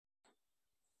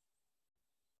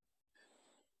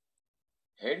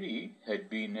Harry had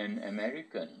been an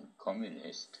American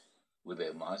communist with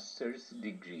a master's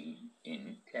degree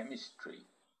in chemistry.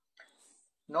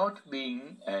 Not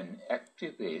being an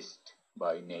activist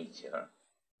by nature,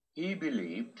 he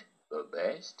believed the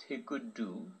best he could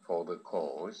do for the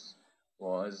cause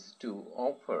was to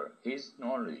offer his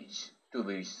knowledge to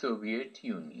the Soviet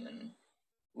Union,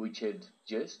 which had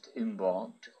just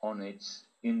embarked on its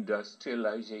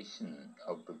industrialization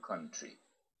of the country.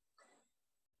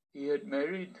 He had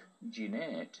married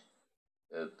Jeanette,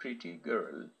 a pretty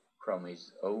girl from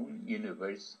his own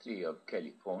University of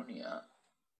California,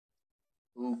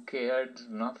 who cared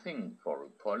nothing for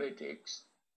politics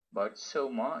but so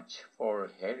much for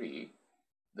Harry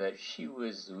that she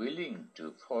was willing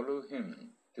to follow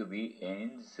him to the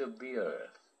ends of the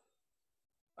earth.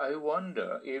 I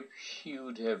wonder if she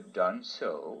would have done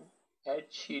so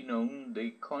had she known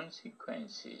the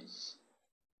consequences.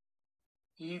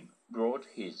 He brought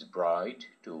his bride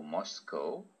to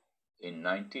Moscow in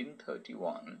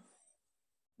 1931,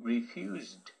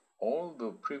 refused all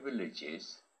the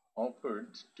privileges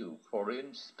offered to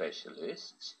foreign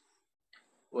specialists,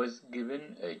 was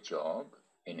given a job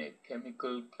in a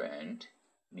chemical plant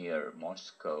near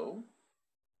Moscow,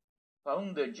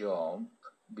 found the job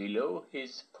below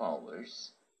his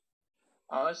powers,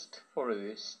 asked for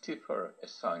a stiffer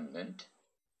assignment,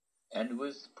 and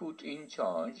was put in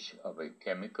charge of a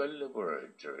chemical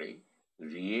laboratory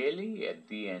really at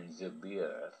the ends of the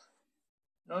earth,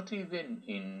 not even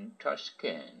in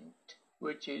Tashkent,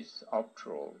 which is,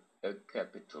 after all, a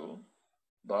capital,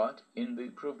 but in the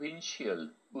provincial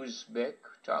Uzbek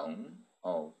town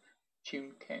of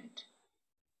Chimkent.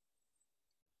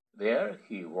 There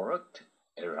he worked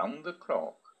around the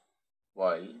clock,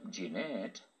 while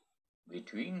Jeanette,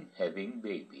 between having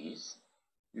babies,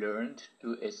 learned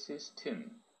to assist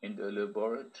him in the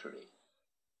laboratory.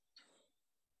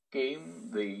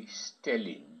 Came the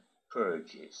Stalin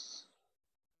purges.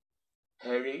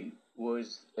 Harry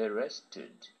was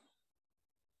arrested.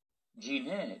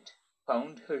 Jeanette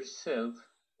found herself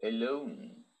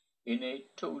alone in a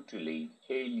totally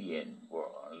alien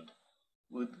world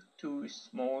with two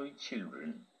small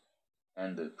children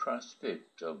and the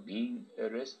prospect of being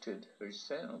arrested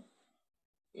herself,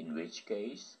 in which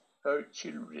case her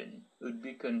children would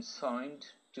be consigned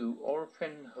to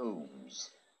orphan homes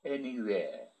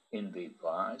anywhere in the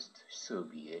vast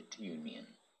Soviet Union.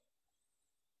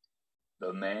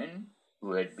 The man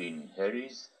who had been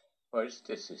Harry's first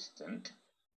assistant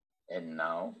and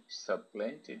now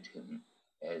supplanted him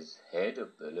as head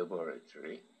of the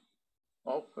laboratory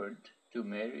offered to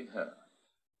marry her.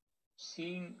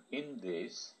 Seeing in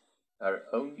this her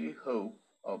only hope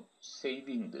of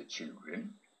saving the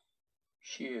children,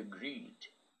 she agreed.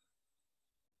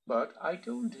 But I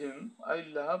told him I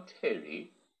loved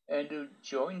Harry and would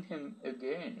join him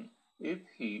again if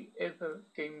he ever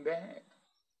came back.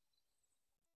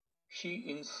 She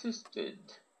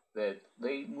insisted that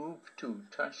they move to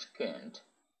Tashkent,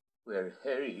 where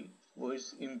Harry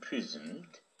was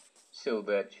imprisoned, so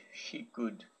that she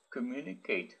could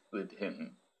communicate with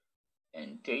him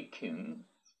and take him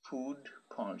food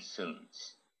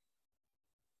parcels.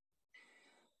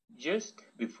 Just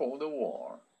before the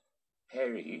war,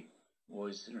 Harry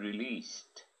was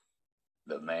released.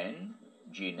 The man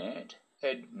Jeanette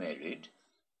had married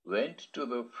went to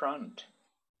the front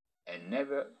and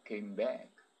never came back.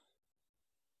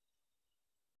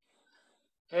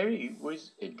 Harry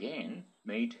was again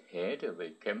made head of a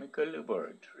chemical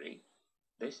laboratory,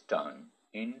 this time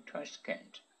in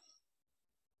Tashkent.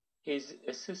 His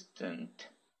assistant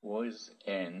was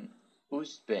an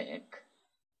Uzbek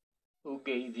who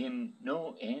gave him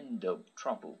no end of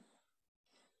trouble.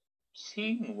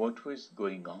 Seeing what was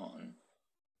going on,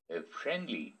 a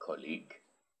friendly colleague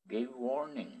gave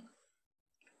warning.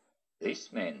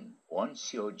 This man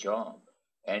wants your job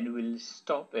and will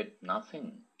stop at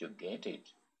nothing to get it.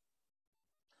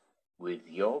 With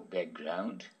your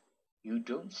background, you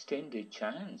don't stand a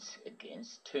chance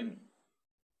against him.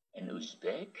 An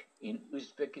Uzbek in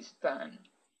Uzbekistan.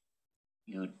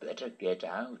 You'd better get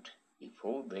out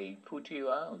before they put you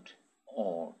out,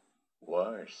 or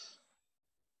worse.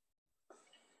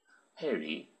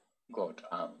 Harry got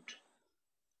out.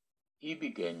 He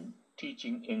began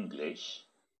teaching English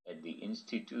at the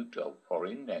Institute of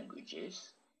Foreign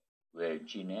Languages, where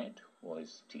Jeanette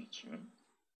was teaching.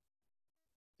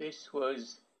 This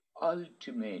was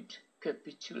ultimate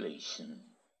capitulation.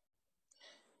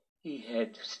 He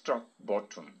had struck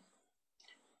bottom,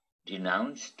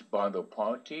 denounced by the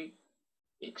party,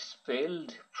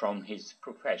 expelled from his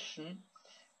profession,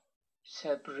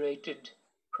 separated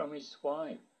from his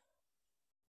wife.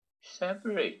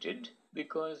 separated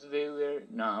because they were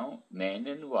now man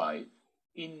and wife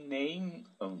in name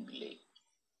only.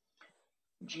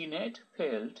 Jeanette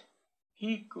felt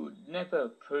he could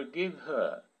never forgive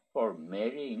her for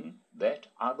marrying that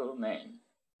other man,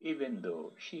 even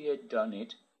though she had done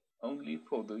it only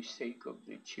for the sake of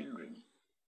the children.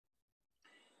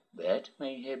 That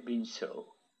may have been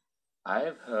so. I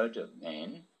have heard of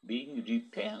men being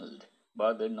repelled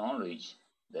by the knowledge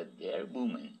that their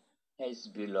woman has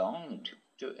belonged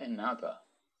to another.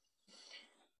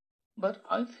 But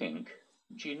I think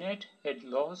Jeanette had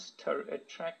lost her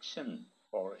attraction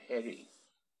for Harry.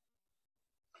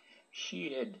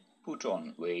 She had put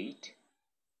on weight.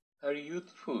 Her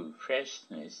youthful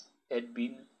freshness had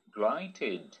been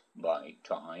blighted by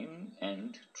time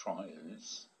and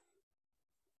trials,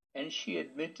 and she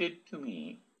admitted to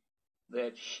me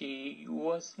that she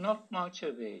was not much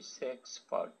of a sex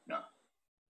partner.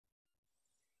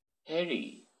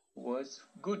 Harry was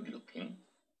good-looking.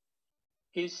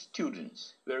 His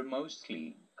students were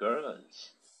mostly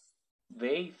girls.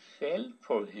 They fell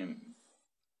for him.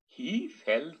 He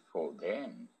fell for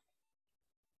them.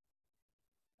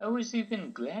 I was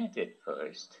even glad at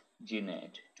first,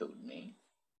 Jeanette told me.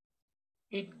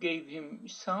 It gave him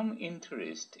some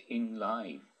interest in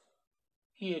life.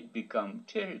 He had become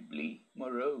terribly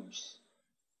morose.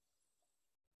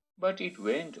 But it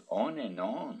went on and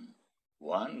on,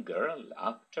 one girl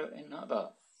after another.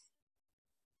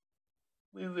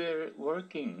 We were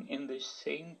working in the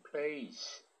same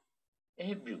place.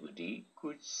 Everybody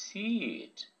could see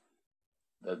it.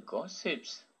 The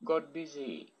gossips got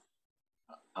busy.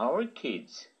 Our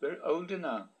kids were old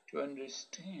enough to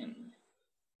understand.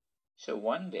 So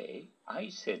one day I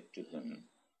said to him,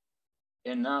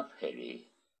 "Enough,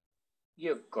 Harry.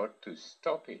 You've got to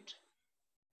stop it."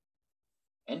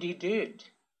 And he did,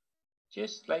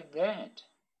 just like that.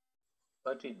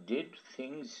 But it did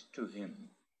things to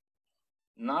him.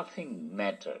 Nothing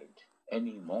mattered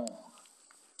anymore.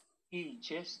 He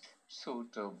just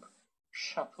sort of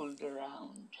shuffled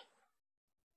around.